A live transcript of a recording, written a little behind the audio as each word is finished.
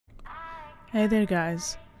Hey there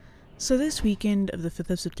guys. So this weekend of the 5th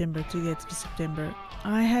of September to the 8th of September,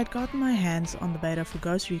 I had gotten my hands on the beta for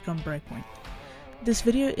Ghost Recon Breakpoint. This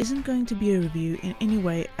video isn't going to be a review in any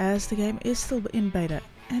way as the game is still in beta,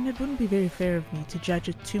 and it wouldn't be very fair of me to judge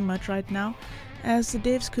it too much right now, as the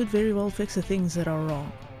devs could very well fix the things that are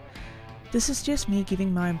wrong. This is just me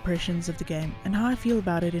giving my impressions of the game and how I feel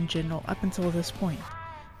about it in general up until this point.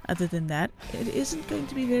 Other than that, it isn't going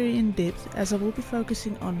to be very in-depth as I will be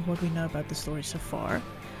focusing on what we know about the story so far,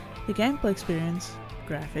 the gameplay experience,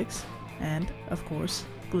 graphics, and, of course,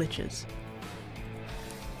 glitches.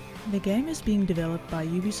 The game is being developed by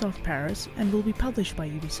Ubisoft Paris and will be published by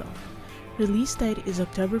Ubisoft. Release date is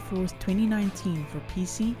October 4th, 2019 for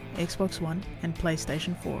PC, Xbox One, and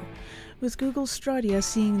PlayStation 4, with Google Stadia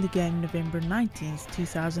seeing the game November 19th,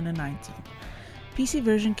 2019. PC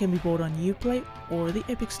version can be bought on Uplay or the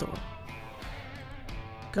Epic Store.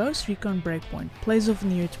 Ghost Recon Breakpoint plays off in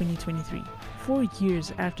the year 2023, 4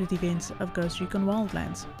 years after the events of Ghost Recon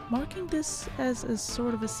Wildlands, marking this as a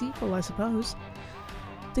sort of a sequel, I suppose.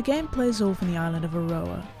 The game plays off in the island of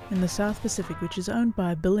Aroa, in the South Pacific, which is owned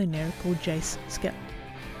by a billionaire called Jace Skell.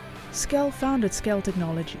 Skell founded Skell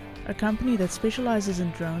Technology, a company that specializes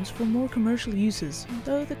in drones for more commercial uses,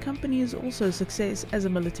 though the company is also a success as a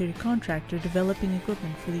military contractor developing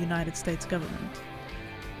equipment for the United States government.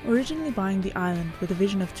 Originally buying the island with a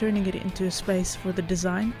vision of turning it into a space for the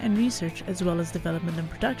design and research as well as development and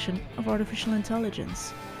production of artificial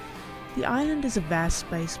intelligence. The island is a vast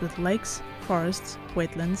space with lakes, forests,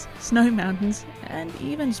 wetlands, snow mountains, and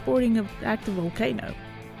even sporting an active volcano.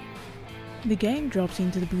 The game drops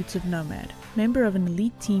into the boots of Nomad, member of an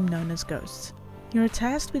elite team known as Ghosts. You are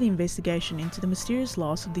tasked with the investigation into the mysterious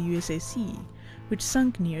loss of the USS Sea, which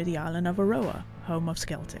sunk near the island of Aroa, home of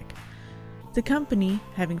Skelltech. The company,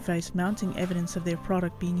 having faced mounting evidence of their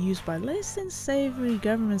product being used by less than savory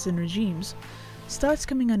governments and regimes, starts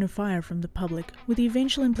coming under fire from the public, with the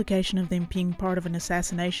eventual implication of them being part of an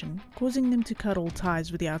assassination, causing them to cut all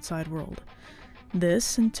ties with the outside world.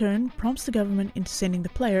 This, in turn, prompts the government into sending the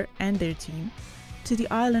player and their team to the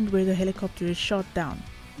island where the helicopter is shot down,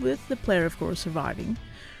 with the player of course surviving,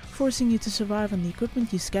 forcing you to survive on the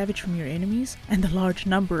equipment you scavenge from your enemies, and a large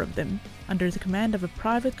number of them, under the command of a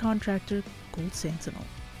private contractor called Sentinel.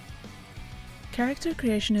 Character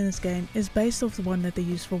creation in this game is based off the one that they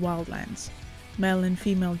used for Wildlands. Male and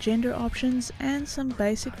female gender options, and some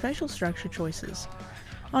basic facial structure choices.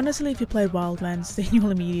 Honestly, if you played Wildlands, then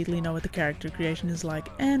you'll immediately know what the character creation is like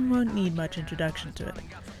and won't need much introduction to it.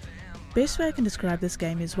 Best way I can describe this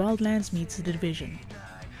game is Wildlands meets The Division.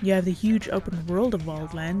 You have the huge open world of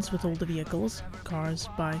Wildlands with all the vehicles, cars,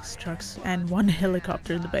 bikes, trucks, and one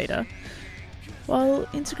helicopter in the beta, while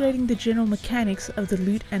integrating the general mechanics of the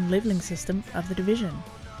loot and leveling system of The Division.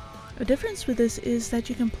 A difference with this is that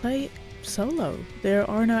you can play solo. There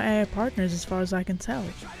are no AI partners as far as I can tell.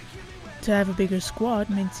 To have a bigger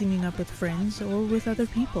squad meant teaming up with friends or with other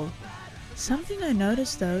people. Something I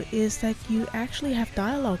noticed though is that you actually have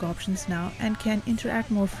dialogue options now and can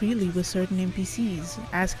interact more freely with certain NPCs,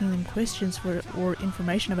 asking them questions or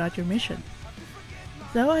information about your mission.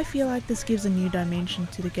 Though I feel like this gives a new dimension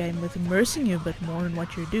to the game with immersing you a bit more in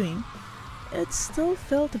what you're doing, it still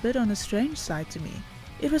felt a bit on the strange side to me.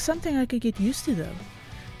 It was something I could get used to though.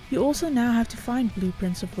 You also now have to find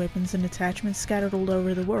blueprints of weapons and attachments scattered all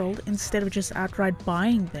over the world instead of just outright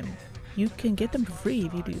buying them. You can get them for free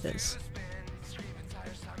if you do this.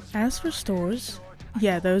 As for stores,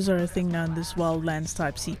 yeah, those are a thing now in this Wildlands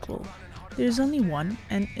type sequel. There's only one,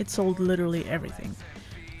 and it sold literally everything,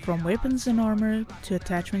 from weapons and armor to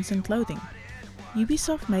attachments and clothing.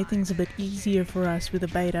 Ubisoft made things a bit easier for us with the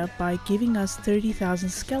beta by giving us 30,000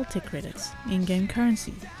 Skelltech credits, in-game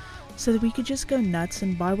currency, so that we could just go nuts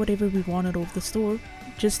and buy whatever we wanted off the store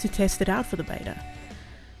just to test it out for the beta.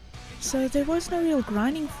 So there was no real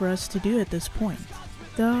grinding for us to do at this point.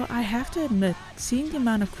 Though I have to admit, seeing the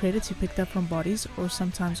amount of credits you picked up from bodies or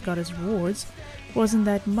sometimes got as rewards wasn't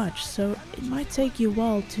that much, so it might take you a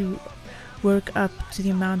while to work up to the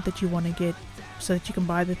amount that you want to get so that you can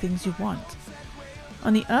buy the things you want.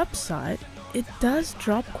 On the upside, it does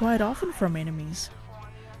drop quite often from enemies.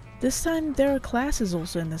 This time there are classes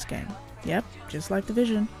also in this game. Yep, just like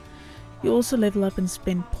Division. You also level up and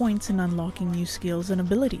spend points in unlocking new skills and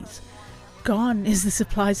abilities. Gone is the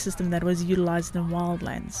supply system that was utilized in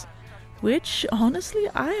Wildlands. Which, honestly,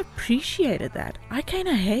 I appreciated that. I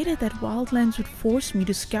kinda hated that Wildlands would force me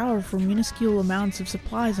to scour for minuscule amounts of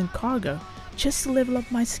supplies and cargo just to level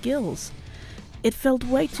up my skills. It felt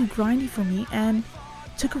way too grindy for me and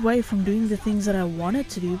took away from doing the things that I wanted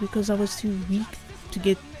to do because I was too weak to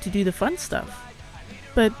get to do the fun stuff.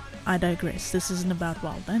 But I digress. This isn't about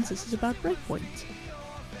Wildlands, this is about Breakpoint.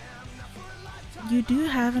 You do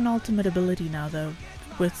have an ultimate ability now though,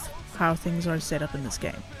 with how things are set up in this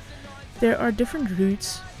game. There are different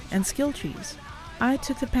routes and skill trees. I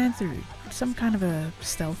took the Panther route, some kind of a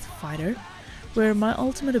stealth fighter, where my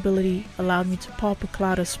ultimate ability allowed me to pop a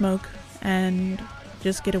cloud of smoke and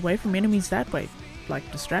just get away from enemies that way,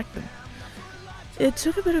 like distract them. It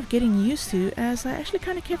took a bit of getting used to, as I actually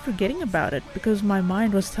kind of kept forgetting about it because my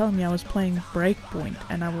mind was telling me I was playing Breakpoint,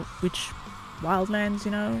 and which Wildlands,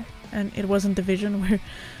 you know, and it wasn't Division where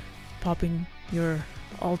popping your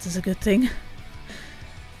ult is a good thing.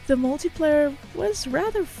 The multiplayer was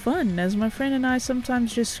rather fun, as my friend and I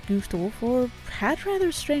sometimes just goofed off or had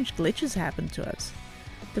rather strange glitches happen to us.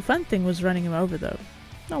 The fun thing was running him over though.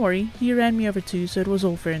 Don't worry, he ran me over too, so it was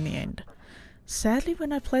all fair in the end. Sadly,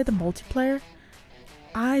 when I played the multiplayer,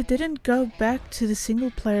 I didn't go back to the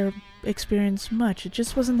single player experience much. It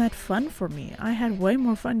just wasn't that fun for me. I had way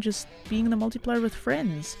more fun just being in the multiplayer with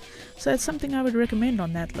friends, so that's something I would recommend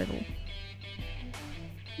on that level.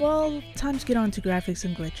 Well, time to get on to graphics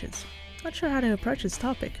and glitches. Not sure how to approach this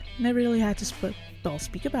topic. Never really had to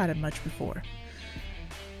speak about it much before.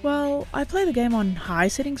 Well, I played the game on high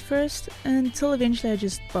settings first, until eventually I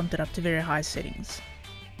just bumped it up to very high settings.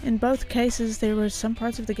 In both cases, there were some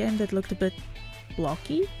parts of the game that looked a bit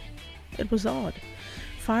blocky. It was odd.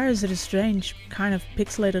 Fires had a strange kind of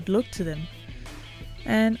pixelated look to them,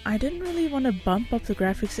 and I didn't really want to bump up the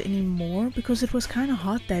graphics anymore because it was kind of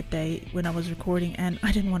hot that day when I was recording and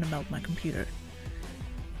I didn't want to melt my computer.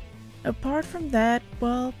 Apart from that,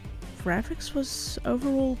 well, graphics was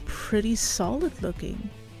overall pretty solid looking.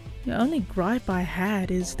 The only gripe I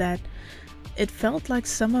had is that it felt like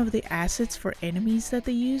some of the assets for enemies that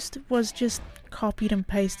they used was just copied and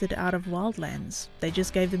pasted out of Wildlands. They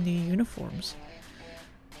just gave them new uniforms.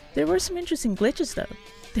 There were some interesting glitches though.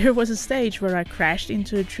 There was a stage where I crashed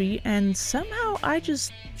into a tree and somehow I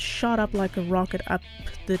just shot up like a rocket up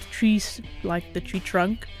the trees, like the tree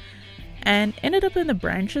trunk, and ended up in the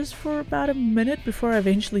branches for about a minute before I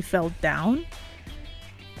eventually fell down.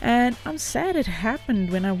 And I'm sad it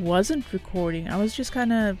happened when I wasn't recording. I was just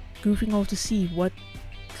kind of goofing off to see what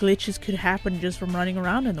glitches could happen just from running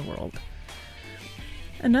around in the world.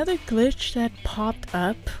 Another glitch that popped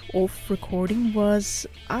up off recording was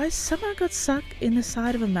I somehow got stuck in the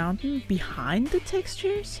side of a mountain behind the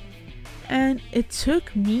textures, and it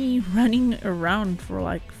took me running around for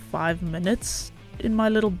like 5 minutes in my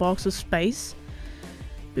little box of space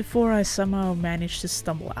before I somehow managed to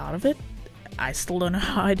stumble out of it. I still don't know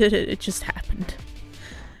how I did it, it just happened.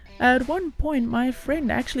 At one point my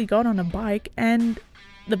friend actually got on a bike and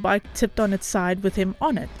the bike tipped on its side with him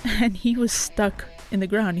on it, and he was stuck in the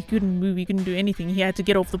ground. He couldn't move, he couldn't do anything. He had to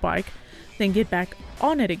get off the bike, then get back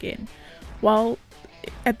on it again. While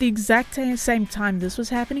at the exact same time this was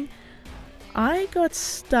happening, I got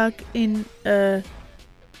stuck in a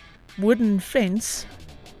wooden fence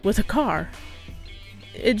with a car.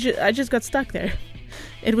 I just got stuck there.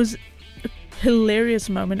 It was a hilarious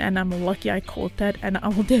moment and I'm lucky I caught that, and I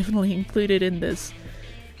will definitely include it in this.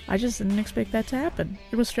 I just didn't expect that to happen.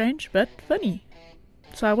 It was strange but funny,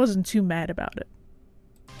 so I wasn't too mad about it.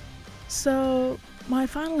 So my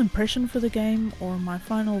final impression for the game, or my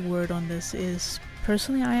final word on this, is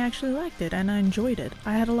personally I actually liked it and I enjoyed it.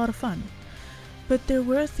 I had a lot of fun. But there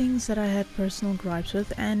were things that I had personal gripes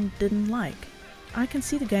with and didn't like. I can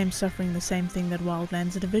see the game suffering the same thing that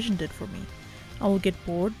Wildlands and Division did for me. I will get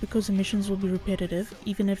bored because the missions will be repetitive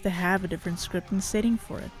even if they have a different script and setting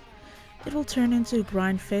for it. It will turn into a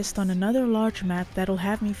grind fest on another large map that'll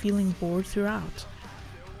have me feeling bored throughout.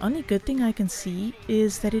 Only good thing I can see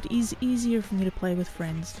is that it is easier for me to play with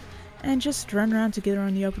friends and just run around together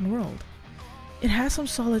on the open world. It has some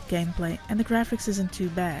solid gameplay and the graphics isn't too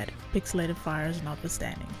bad, pixelated fires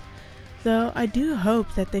notwithstanding. Though I do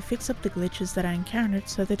hope that they fix up the glitches that I encountered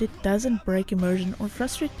so that it doesn't break immersion or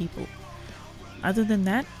frustrate people. Other than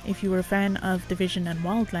that, if you were a fan of Division and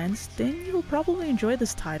Wildlands, then you will probably enjoy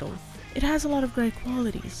this title. It has a lot of great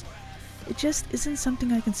qualities. It just isn't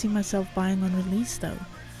something I can see myself buying on release though.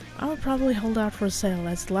 I would probably hold out for a sale,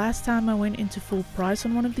 as the last time I went into full price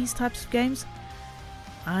on one of these types of games,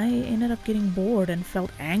 I ended up getting bored and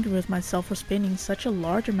felt angry with myself for spending such a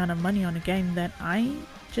large amount of money on a game that I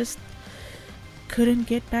just couldn't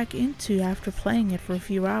get back into after playing it for a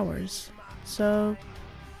few hours. So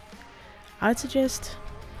I'd suggest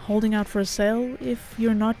holding out for a sale if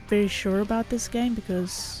you're not very sure about this game,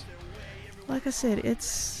 because like I said,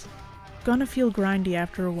 it's gonna feel grindy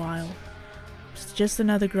after a while. It's just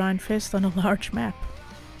another grind fest on a large map.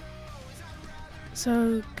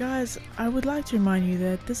 So guys, I would like to remind you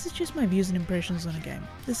that this is just my views and impressions on a game.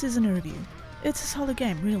 This isn't a review. It's a solid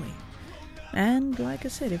game, really. And like I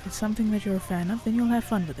said, if it's something that you're a fan of, then you'll have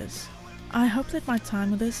fun with this. I hope that my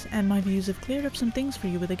time with this and my views have cleared up some things for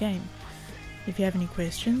you with the game. If you have any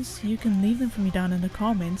questions, you can leave them for me down in the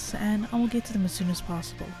comments and I will get to them as soon as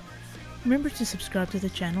possible. Remember to subscribe to the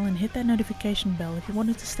channel and hit that notification bell if you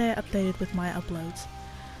wanted to stay updated with my uploads.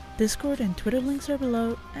 Discord and Twitter links are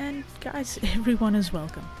below, and guys, everyone is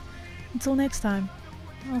welcome. Until next time,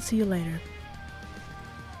 I'll see you later.